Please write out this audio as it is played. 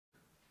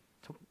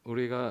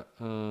우리가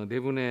네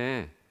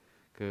분의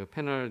그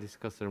패널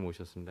디스커스를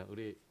모셨습니다.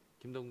 우리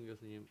김동근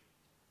교수님,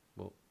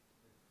 뭐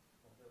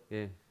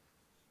예.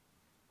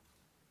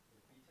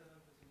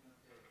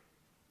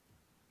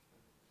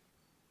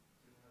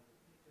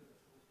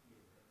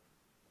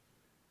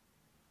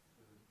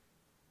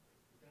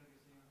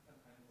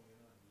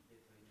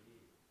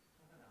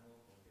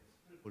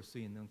 볼 수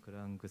있는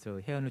그런 그래서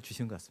해안을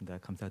주신 것 같습니다.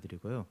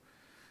 감사드리고요.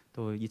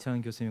 또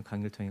이창현 교수님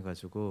강의를 통해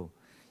가지고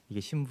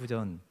이게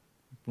신부전뿐만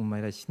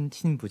아니라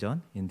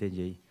신부전인데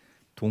이제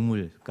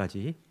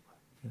동물까지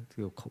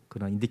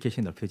그런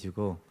인디케이션이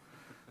넓혀지고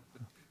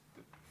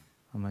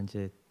아마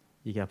이제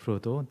이게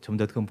앞으로도 좀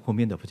더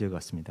범위가 넓어질 것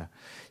같습니다.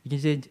 이게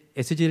이제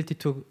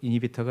SGLT2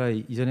 이니비터가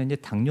이전에 이제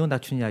당뇨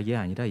낮추는 약이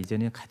아니라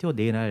이전에 카디오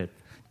내날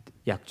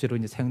약제로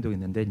이제 사용되고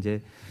있는데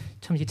이제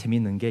참 이게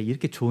재미있는 게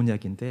이렇게 좋은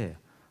약인데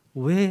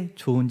왜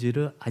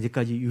좋은지를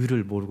아직까지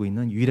이유를 모르고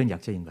있는 유일한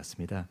약자인 것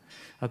같습니다.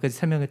 아까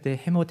설명할 때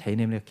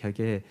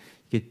헤모다이내믹하게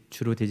이게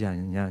주로 되지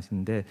않느냐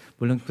하시는데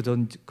물론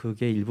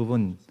그게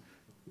일부분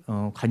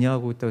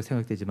관여하고 있다고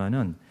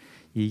생각되지만은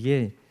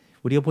이게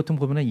우리가 보통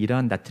보면은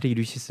이러한 나트리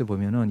유리시스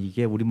보면은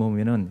이게 우리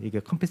몸에는 이게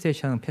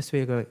컴pen세이션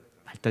패스웨이가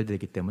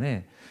발달되기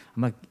때문에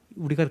아마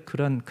우리가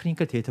그런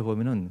클리니컬 데이터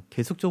보면은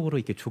계속적으로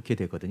이렇게 좋게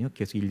되거든요.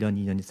 계속 1년,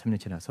 2년, 3년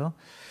지나서.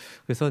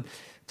 그래서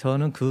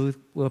저는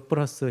그거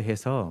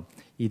플러스해서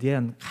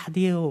이대한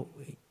카디오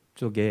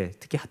쪽에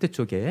특히 하트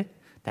쪽에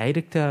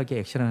다이렉트하게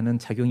액션하는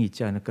작용이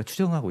있지 않을까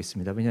추정하고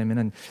있습니다.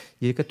 왜냐하면은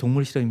이게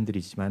동물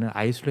실험들이지만은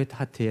아이솔레이트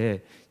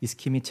하트에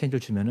이스키미 체인지를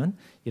주면은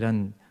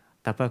이런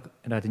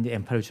다파라든지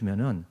엠파를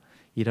주면은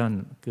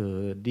이런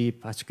그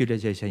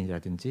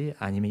리바스큘레이션이라든지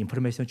아니면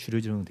인포메이션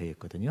줄여주는 되어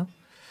있거든요.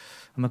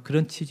 아마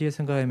그런 취지에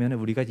생각하면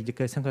우리가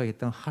이제까지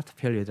생각했던 하트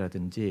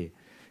페일리어라든지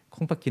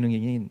콩팥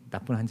기능이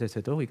나쁜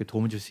환자에서도 이게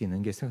도움을 줄 수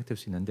있는 게 생각될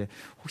수 있는데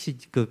혹시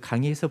그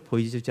강의에서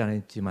보여주지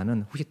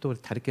않았지만은 혹시 또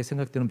다르게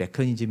생각되는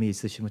메커니즘이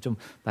있으시면 좀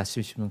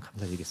말씀해 주시면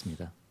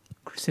감사드리겠습니다.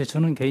 글쎄,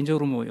 저는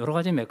개인적으로 뭐 여러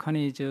가지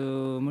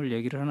메커니즘을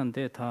얘기를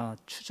하는데 다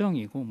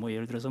추정이고 뭐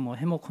예를 들어서 뭐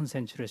헤모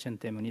콘센트레이션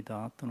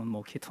때문이다 또는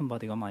뭐 키톤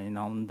바디가 많이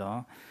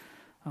나온다.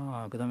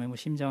 그다음에 뭐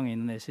심장에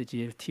있는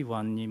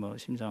SGLT1이 뭐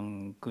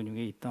심장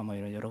근육에 있다 뭐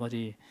이런 여러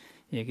가지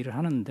얘기를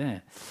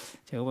하는데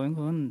제가 보기엔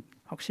그건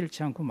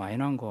확실치 않고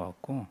마이너한 것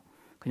같고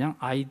그냥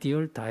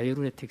아이디얼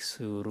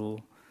다이우레틱스로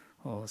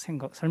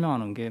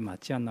설명하는 게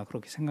맞지 않나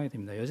그렇게 생각이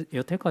됩니다.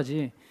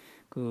 여태까지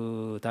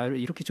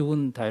이렇게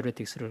좋은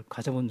다이우레틱스를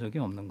가져본 적이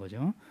없는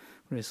거죠.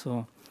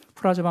 그래서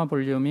플라즈마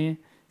볼륨이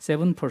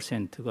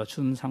 7%가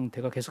준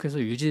상태가 계속해서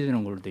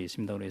유지되는 걸로 되어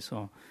있습니다.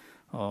 그래서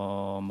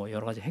뭐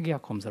여러 가지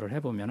핵의학 검사를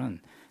해보면은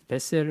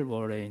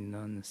베셀월에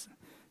있는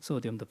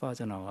소디움도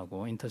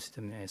빠져나가고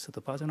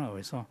인터스티듐에서도 빠져나가고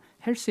해서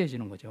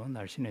헬스해지는 거죠.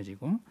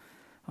 날씬해지고.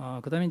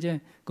 그다음에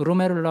이제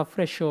그로메룰라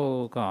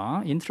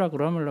프레셔가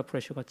인트라그로메룰라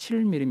프레셔가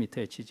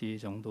 7mmHg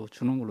정도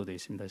주는 걸로 되어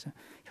있습니다. 그래서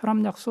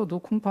혈압약 써도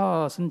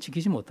콩팥은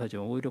지키지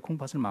못하죠. 오히려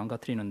콩팥을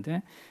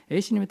망가뜨리는데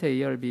AC 리미터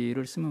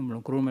ARB를 쓰면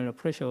물론 그로메룰라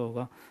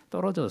프레셔가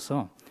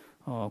떨어져서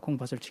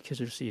콩팥을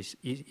지켜줄 수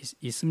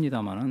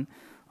있습니다만은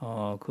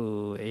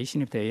그 AC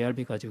리미터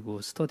ARB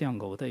가지고 스터디한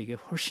것보다 이게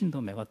훨씬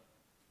더 메가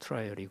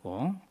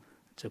트라이얼이고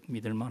즉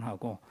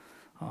믿을만하고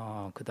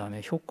그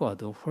다음에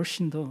효과도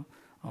훨씬 더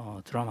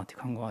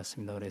드라마틱한 것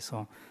같습니다.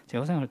 그래서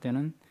제가 생각할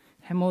때는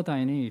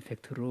헤모다이내믹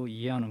이펙트로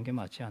이해하는 게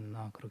맞지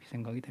않나 그렇게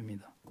생각이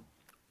됩니다.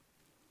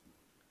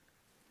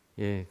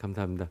 예,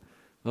 감사합니다.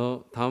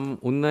 다음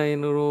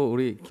온라인으로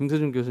우리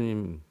김서준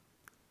교수님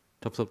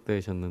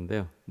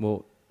접속되셨는데요.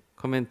 뭐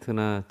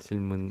코멘트나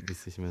질문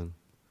있으시면.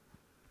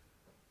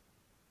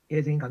 예,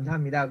 선생님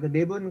감사합니다. 그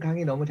네 분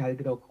강의 너무 잘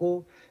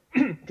들었고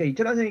제가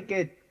이철원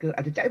선생님께 그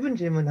아주 짧은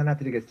질문 하나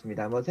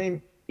드리겠습니다. 뭐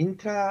선생님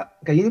그러니까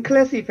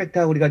인클래스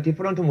이펙트하고 우리가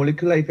디퍼런트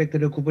몰리큘러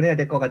이펙트를 구분해야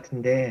될 것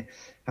같은데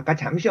아까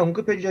잠시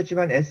언급해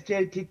주셨지만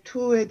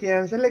SGLT2에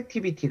대한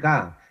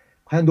셀렉티비티가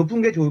과연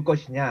높은 게 좋을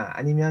것이냐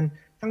아니면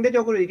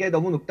상대적으로 이게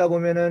너무 높다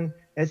보면은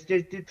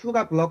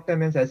SGLT2가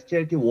블럭되면서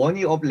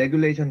SGLT1이 업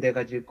레귤레이션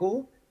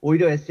돼가지고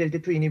오히려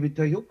SGLT2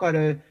 이니비터의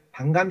효과를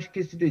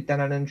반감시킬 수도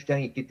있다는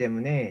주장이 있기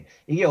때문에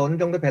이게 어느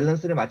정도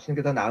밸런스를 맞추는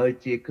게 더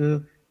나을지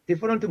그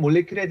디퍼런트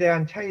몰리큘에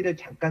대한 차이를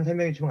잠깐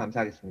설명해 주시면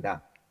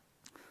감사하겠습니다.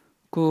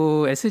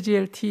 그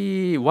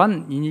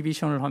SGLT1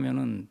 이니비션을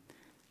하면은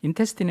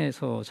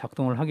인테스틴에서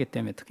작동을 하기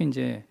때문에 특히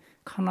이제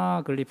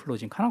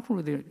카나글리플로진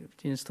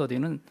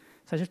스터디는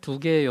사실 두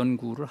개의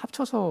연구를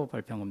합쳐서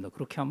발표한 겁니다.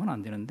 그렇게 하면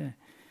안 되는데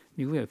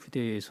미국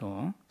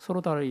FDA에서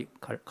서로 다르게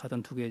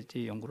가던 두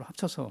개의 연구를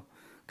합쳐서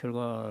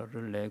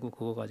결과를 내고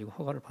그거 가지고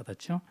허가를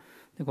받았죠.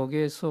 근데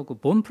거기에서 그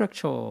본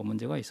프랙처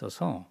문제가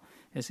있어서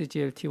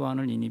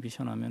SGLT1을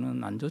이니비션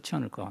하면은 안 좋지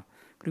않을까.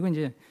 그리고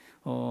이제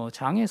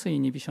장에서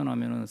이니비션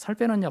하면은 살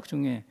빼는 약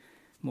중에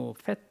뭐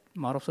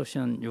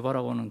말옵소션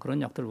유발하고 하는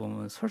그런 약들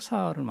보면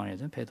설사를 많이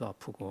하죠. 배도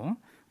아프고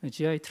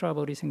GI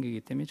트러블이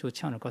생기기 때문에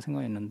좋지 않을까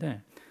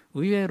생각했는데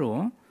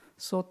의외로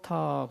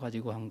소타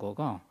가지고 한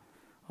거가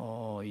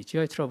이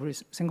GI 트러블이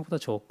생각보다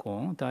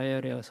적고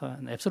다이아리아에서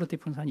앱솔루트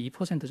디퍼런스 한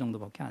 2%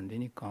 정도밖에 안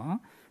되니까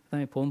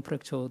그다음에 본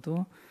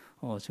프랙처도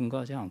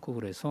증가하지 않고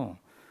그래서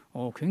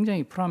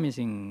굉장히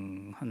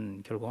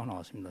프라미싱한 결과가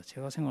나왔습니다.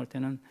 제가 생각할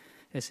때는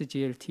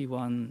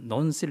SGLT1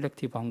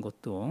 non-selective한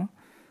것도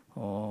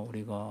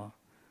우리가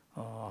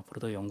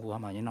앞으로도 연구가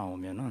많이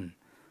나오면은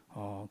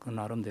그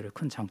나름대로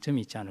큰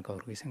장점이 있지 않을까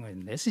그렇게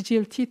생각했는데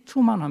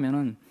SGLT2만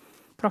하면은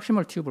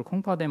프락시멀 튜브를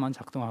콩팥에만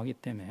작동하기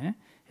때문에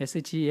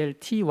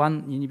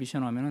SGLT1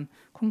 이니비션 하면은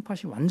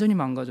콩팥이 완전히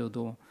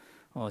망가져도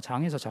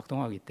장에서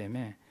작동하기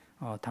때문에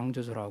당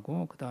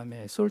조절하고 그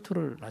다음에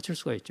솔트를 낮출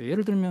수가 있죠.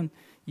 예를 들면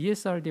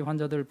ESRD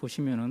환자들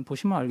보시면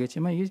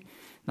알겠지만 이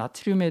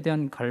나트륨에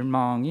대한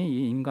갈망이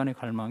이 인간의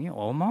갈망이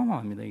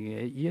어마어마합니다.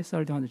 이게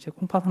ESRD 환자 제가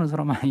콩팥 하는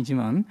사람은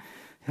아니지만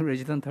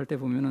레지던트 할 때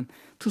보면은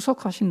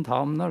투석하신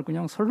다음 날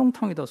그냥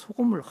설렁탕에다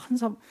소금을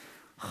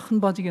한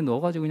바지게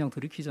넣어가지고 그냥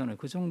들이키잖아요.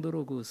 그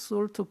정도로 그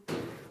솔트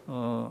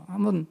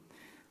한번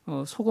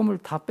소금을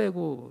다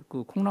빼고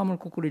그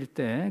콩나물국 끓일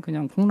때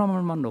그냥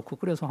콩나물만 넣고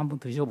끓여서 한번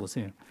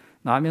드셔보세요.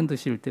 라면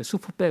드실 때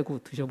수프 빼고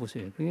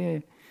드셔보세요.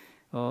 그게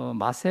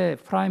맛의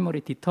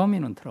프라이머리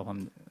디터미넌트라고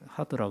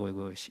하더라고요.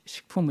 그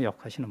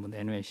식품의학 하시는 분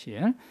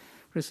NOACL.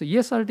 그래서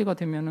ESRD가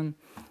되면은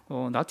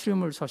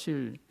나트륨을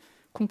사실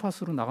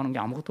콩팥으로 나가는 게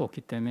아무것도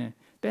없기 때문에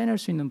빼낼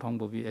수 있는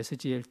방법이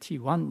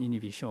SGLT1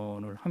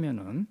 이니비션을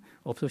하면은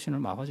업소신을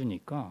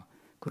막아주니까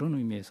그런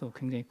의미에서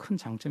굉장히 큰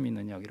장점이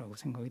있는 약이라고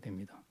생각이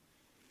됩니다.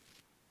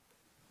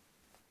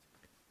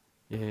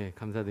 예,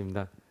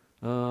 감사드립니다.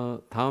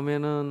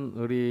 다음에는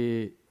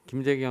우리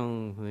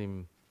김재경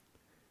선생님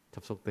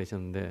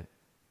접속되셨는데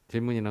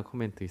질문이나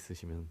코멘트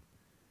있으시면.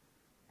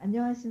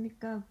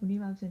 안녕하십니까.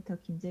 국립암센터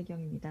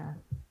김재경입니다.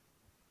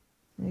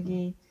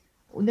 여기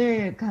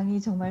오늘 강의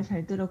정말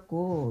잘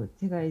들었고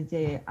제가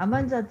이제 암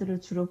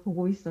환자들을 주로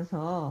보고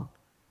있어서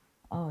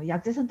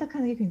약제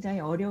선택하는 게 굉장히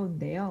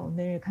어려운데요.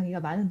 오늘 강의가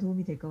많은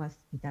도움이 될 것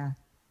같습니다.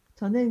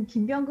 저는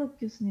김병급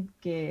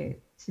교수님께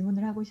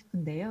질문을 하고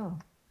싶은데요.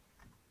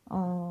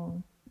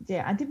 이제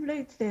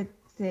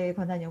안티플레이트let에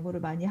관한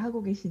연구를 많이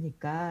하고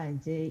계시니까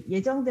이제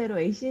예정대로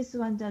ACS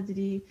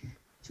환자들이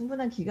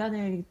충분한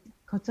기간을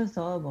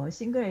거쳐서 뭐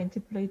싱글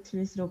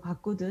안티플레이트let으로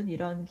바꾸든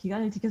이런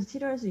기간을 지켜서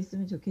치료할 수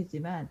있으면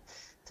좋겠지만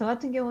저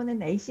같은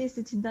경우는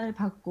ACS 진단을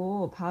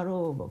받고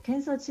바로 뭐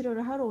캔서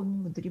치료를 하러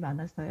오는 분들이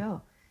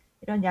많아서요.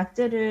 이런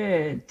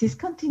약제를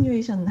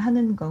디스컨티뉴에이션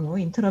하는 경우,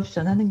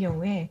 인터럽션 하는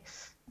경우에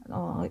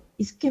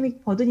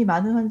이스케믹 버든이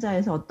많은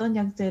환자에서 어떤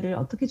약제를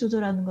어떻게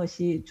조절하는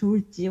것이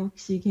좋을지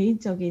혹시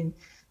개인적인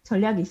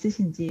전략이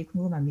있으신지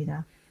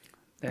궁금합니다.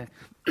 네.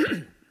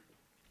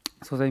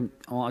 선생님,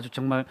 아주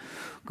정말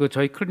그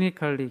저희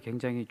클리니컬리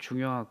굉장히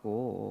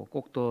중요하고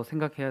꼭 또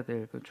생각해야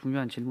될 그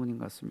중요한 질문인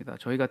것 같습니다.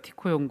 저희가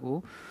티코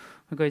연구,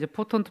 그러니까 이제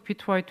포턴트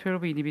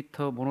P2Y12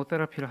 이니비터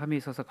모노테라피를 함에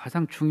있어서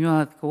가장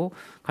중요하고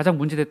가장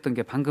문제됐던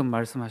게 방금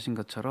말씀하신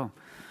것처럼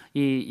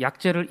이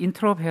약제를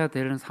인터럽해야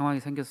되는 상황이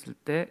생겼을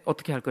때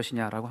어떻게 할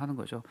것이냐라고 하는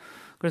거죠.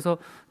 그래서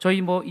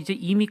저희 뭐 이제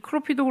이미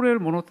클로피도그렐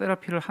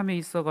모노테라피를 함에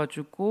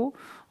있어가지고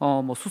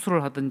뭐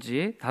수술을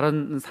하든지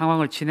다른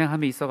상황을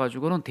진행함에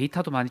있어가지고는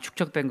데이터도 많이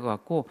축적된 것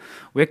같고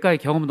외과의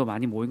경험도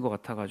많이 모인 것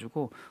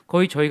같아가지고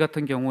거의 저희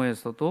같은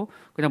경우에서도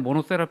그냥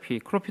모노테라피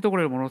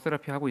클로피도그렐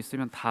모노테라피 하고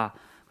있으면 다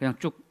그냥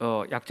쭉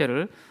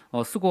약제를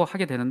쓰고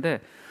하게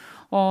되는데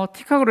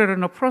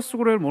티카그렐이나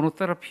프라스그렐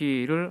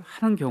모노테라피를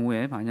하는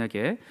경우에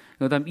만약에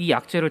그다음 이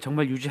약제를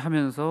정말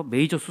유지하면서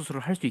메이저 수술을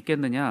할 수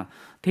있겠느냐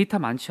데이터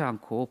많지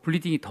않고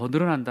블리딩이 더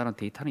늘어난다는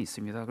데이터는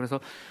있습니다. 그래서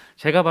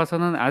제가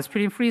봐서는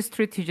아스피린 프리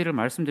스트래티지를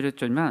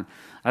말씀드렸지만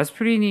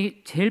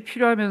아스피린이 제일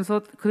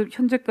필요하면서 그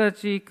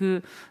현재까지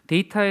그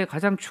데이터에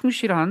가장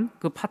충실한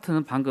그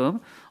파트는 방금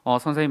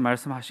선생님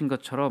말씀하신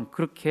것처럼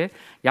그렇게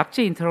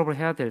약제 인터럽을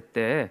해야 될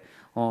때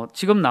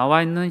지금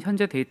나와 있는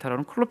현재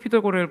데이터로는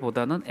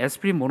클로피도그렐보다는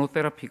에스피린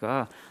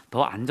모노테라피가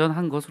더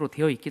안전한 것으로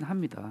되어 있긴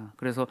합니다.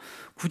 그래서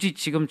굳이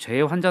지금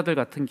제 환자들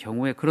같은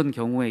경우에 그런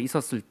경우에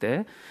있었을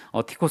때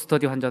티코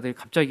스터디 환자들이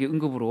갑자기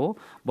응급으로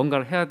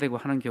뭔가를 해야 되고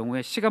하는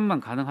경우에 시간만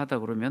가능하다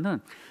그러면은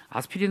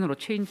아스피린으로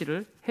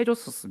체인지를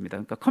해줬었습니다.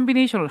 그러니까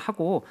컨비네이션을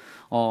하고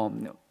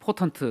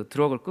포턴트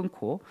드럭을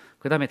끊고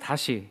그 다음에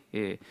다시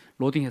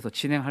로딩해서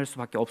진행할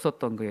수밖에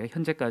없었던 게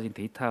현재까지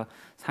데이터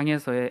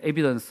상에서의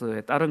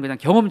에비던스에 따른 그냥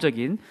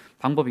경험적인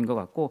방법인 것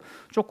같고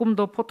조금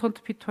더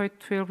포턴트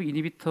P2Y12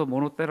 이니비터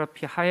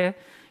모노테라피 하에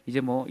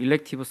이제 뭐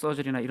일렉티브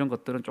서저리나 이런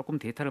것들은 조금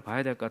데이터를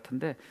봐야 될 것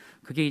같은데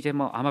그게 이제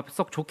뭐 아마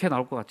썩 좋게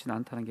나올 것 같지는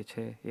않다는 게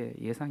제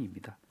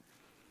예상입니다.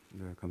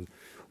 네,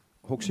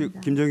 혹시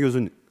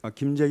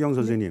김재경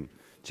선생님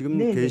지금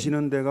네,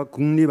 계시는 데가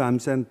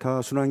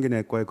국립암센터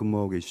순환기내과에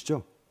근무하고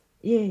계시죠?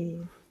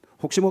 예.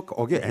 혹시 뭐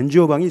거기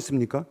엔지오 방이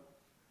있습니까?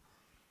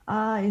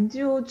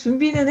 NGO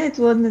준비는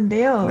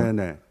해두었는데요.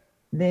 네네.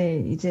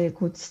 네, 이제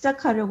곧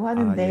시작하려고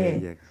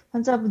하는데 예.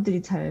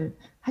 환자분들이 잘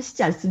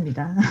하시지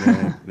않습니다.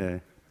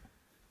 네.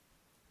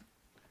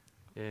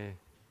 예.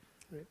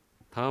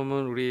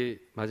 다음은 우리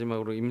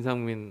마지막으로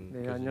임상민 네,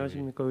 교수님.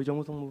 안녕하십니까.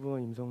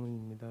 의정부성모병원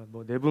임성민입니다.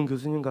 뭐 네 분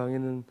교수님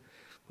강의는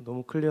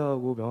너무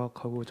클리어하고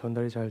명확하고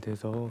전달이 잘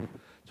돼서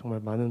정말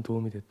많은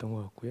도움이 됐던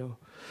것 같고요.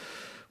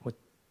 뭐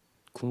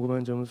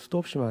궁금한 점은 수도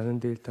없이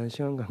많은데 일단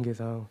시간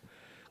관계상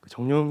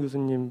정영훈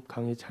교수님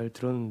강의 잘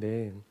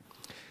들었는데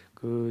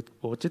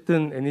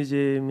어쨌든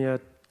애니제미아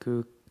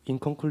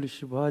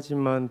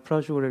인컨클루시브하지만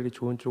프라슈그렐이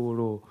좋은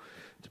쪽으로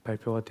이제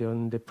발표가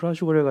되었는데,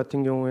 프라슈그렐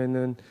같은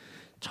경우에는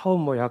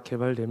처음 약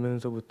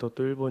개발되면서부터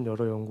또 일본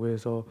여러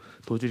연구에서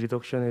도즈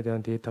리덕션에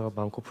대한 데이터가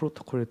많고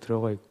프로토콜에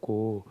들어가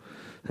있고,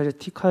 사실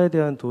티카에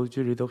대한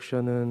도즈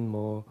리덕션은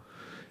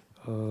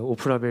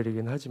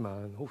오프라벨이긴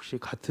하지만 혹시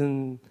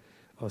같은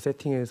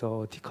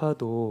세팅에서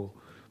티카도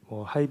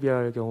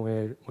하이비알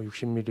경우에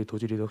 60ml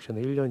도즈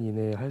리덕션을 1년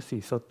이내에 할 수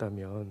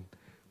있었다면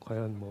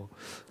과연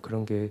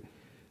그런 게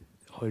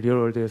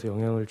리얼월드에서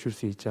영향을 줄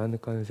수 있지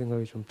않을까 하는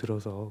생각이 좀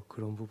들어서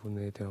그런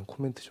부분에 대한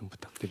코멘트 좀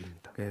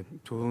부탁드립니다. 네,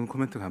 좋은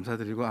코멘트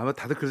감사드리고 아마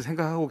다들 그렇게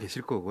생각하고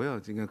계실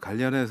거고요. 지금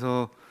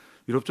관련해서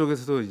유럽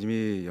쪽에서도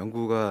이미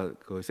연구가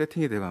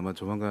세팅이 되고 아마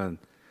조만간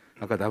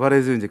아까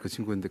나바레즈 이제 그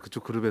친구인데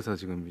그쪽 그룹에서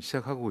지금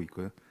시작하고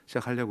있고요.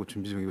 시작하려고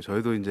준비 중이고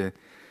저희도 이제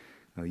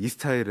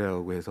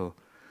이스타일이라고 해서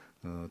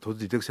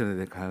도즈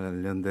리덕션에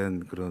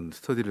관련된 그런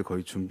스터디를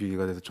거의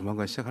준비가 돼서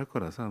조만간 시작할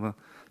거라서 아마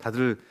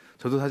다들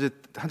저도 사실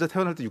환자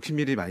퇴원할 때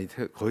 60ml 많이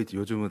거의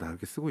요즘은 다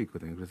그렇게 쓰고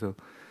있거든요. 그래서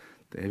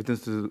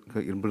에비던스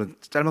물론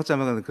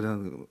짤막짤막한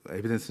그런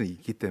에비던스는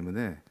있기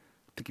때문에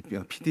특히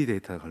PD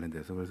데이터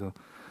관련돼서 그래서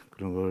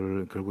그런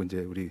걸 결국 이제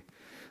우리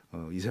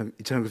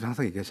이찬영 교수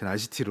항상 얘기하시는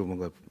RCT로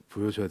뭔가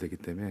보여줘야 되기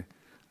때문에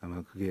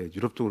아마 그게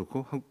유럽도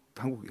그렇고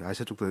한국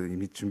아시아 쪽도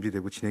이미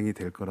준비되고 진행이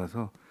될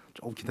거라서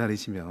조금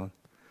기다리시면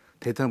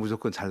데이터는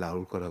무조건 잘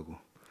나올 거라고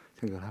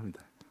생각을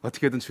합니다.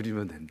 어떻게든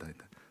줄이면 된다.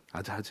 일단.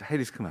 아주 하이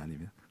리스크만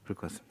아니면 그럴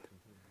것 같습니다.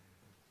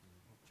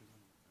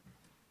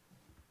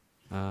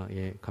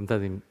 예,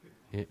 감사드립니다.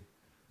 예,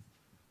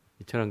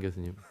 이철환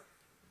교수님.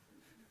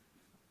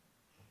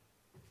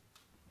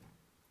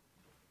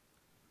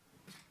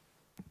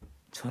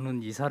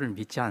 저는 이사를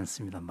믿지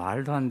않습니다.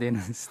 말도 안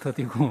되는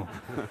스터디고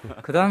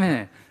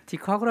그다음에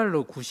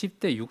디카그랄로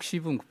 90대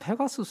 60은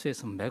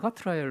페가수스에서 메가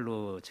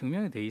트라이얼로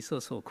증명이 돼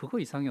있어서 그거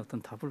이상의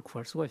어떤 답을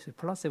구할 수가 있어요.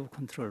 플라세보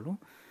컨트롤로.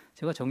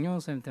 제가 정영훈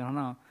선생님한테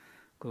하나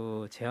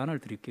제안을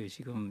드릴게요.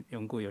 지금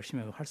연구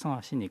열심히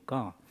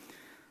활성화하시니까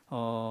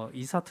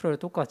이사 트라이얼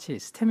똑같이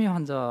스테미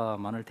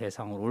환자만을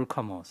대상으로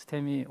올카머,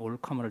 스테미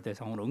올카머를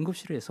대상으로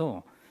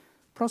응급실에서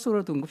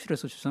플러스그라도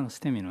응급실에서 주사하는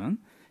스테미는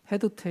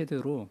헤드 투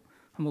헤드로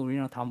한번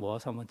우리나라 다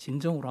모아서 한번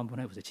진정으로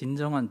한번 해보세요.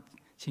 진정한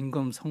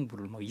진검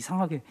성부를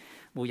이상하게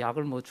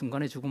약을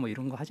중간에 주고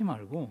이런 거 하지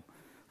말고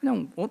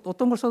그냥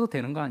어떤 걸 써도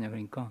되는 거 아니야.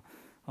 그러니까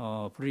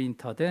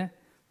브리인타 대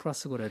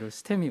플라스그레를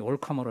스테미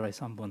올카머로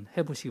해서 한번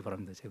해보시기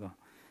바랍니다. 제가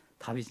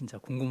답이 진짜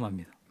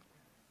궁금합니다.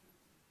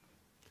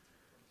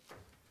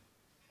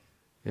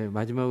 예,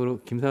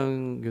 마지막으로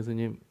김상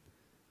교수님,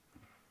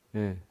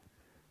 예,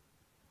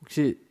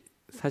 혹시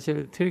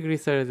사실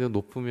트리그리사이드가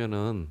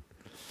높으면은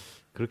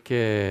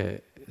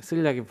그렇게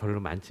쓸 약이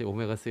별로 많지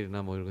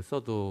오메가3나 이런 거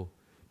써도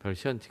별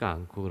시원치가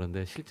않고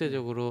그런데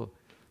실제적으로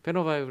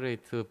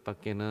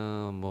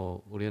페노바이브레이트밖에는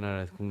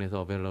우리나라에서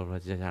국내에서 어벨러를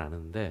하지 잘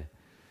않은데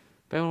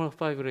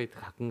페노바이브레이트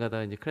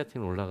가끔가다 이제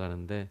크레아틴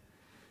올라가는데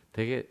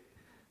되게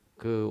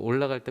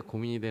올라갈 때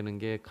고민이 되는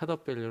게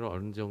컷오프 밸류를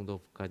어느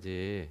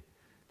정도까지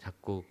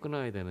자꾸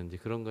끊어야 되는지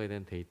그런 거에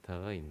대한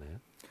데이터가 있나요?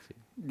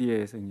 네,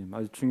 선생님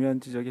아주 중요한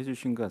지적해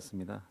주신 것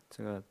같습니다.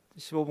 제가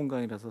 15분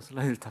강의라서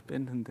슬라이드를 다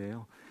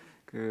뺐는데요.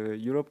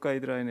 유럽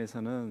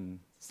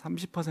가이드라인에서는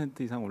 30%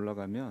 이상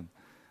올라가면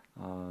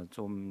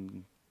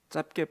좀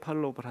짧게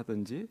팔로우를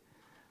하든지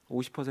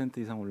 50%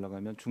 이상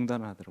올라가면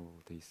중단을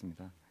하도록 되어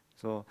있습니다.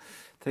 그래서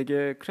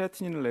되게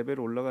크레아티닌 레벨이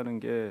올라가는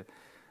게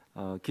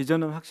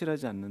기전은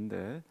확실하지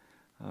않는데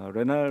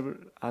레날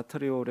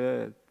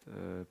아터리올의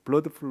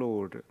블러드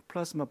플로우,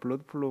 플라스마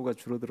블러드 플로우가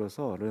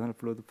줄어들어서 레날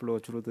블러드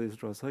플로우가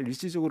줄어들어서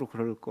일시적으로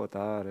그럴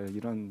거다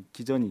이런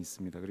기전이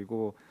있습니다.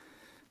 그리고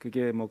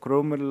그게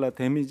그로메룰라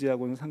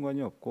데미지하고는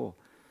상관이 없고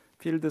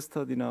필드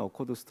스터디나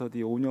어코드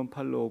스터디 5년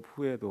팔로업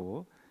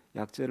후에도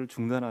약제를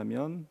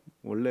중단하면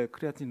원래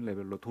크레아틴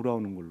레벨로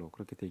돌아오는 걸로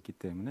그렇게 돼 있기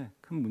때문에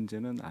큰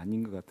문제는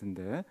아닌 것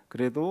같은데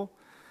그래도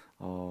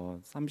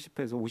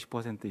 30에서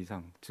 50%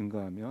 이상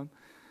증가하면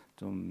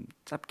좀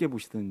짧게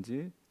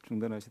보시든지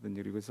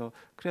중단하시든지 그래서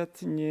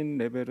크레아티닌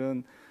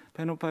레벨은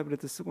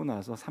페노파이브레트 쓰고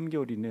나서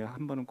 3개월 이내에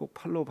한 번은 꼭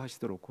팔로업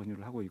하시도록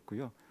권유를 하고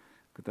있고요.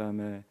 그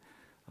다음에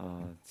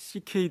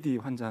CKD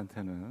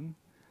환자한테는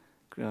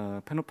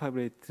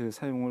페노파이브레이트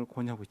사용을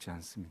권유하고 있지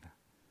않습니다.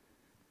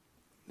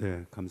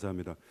 네,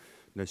 감사합니다.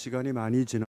 네, 시간이 많이 지나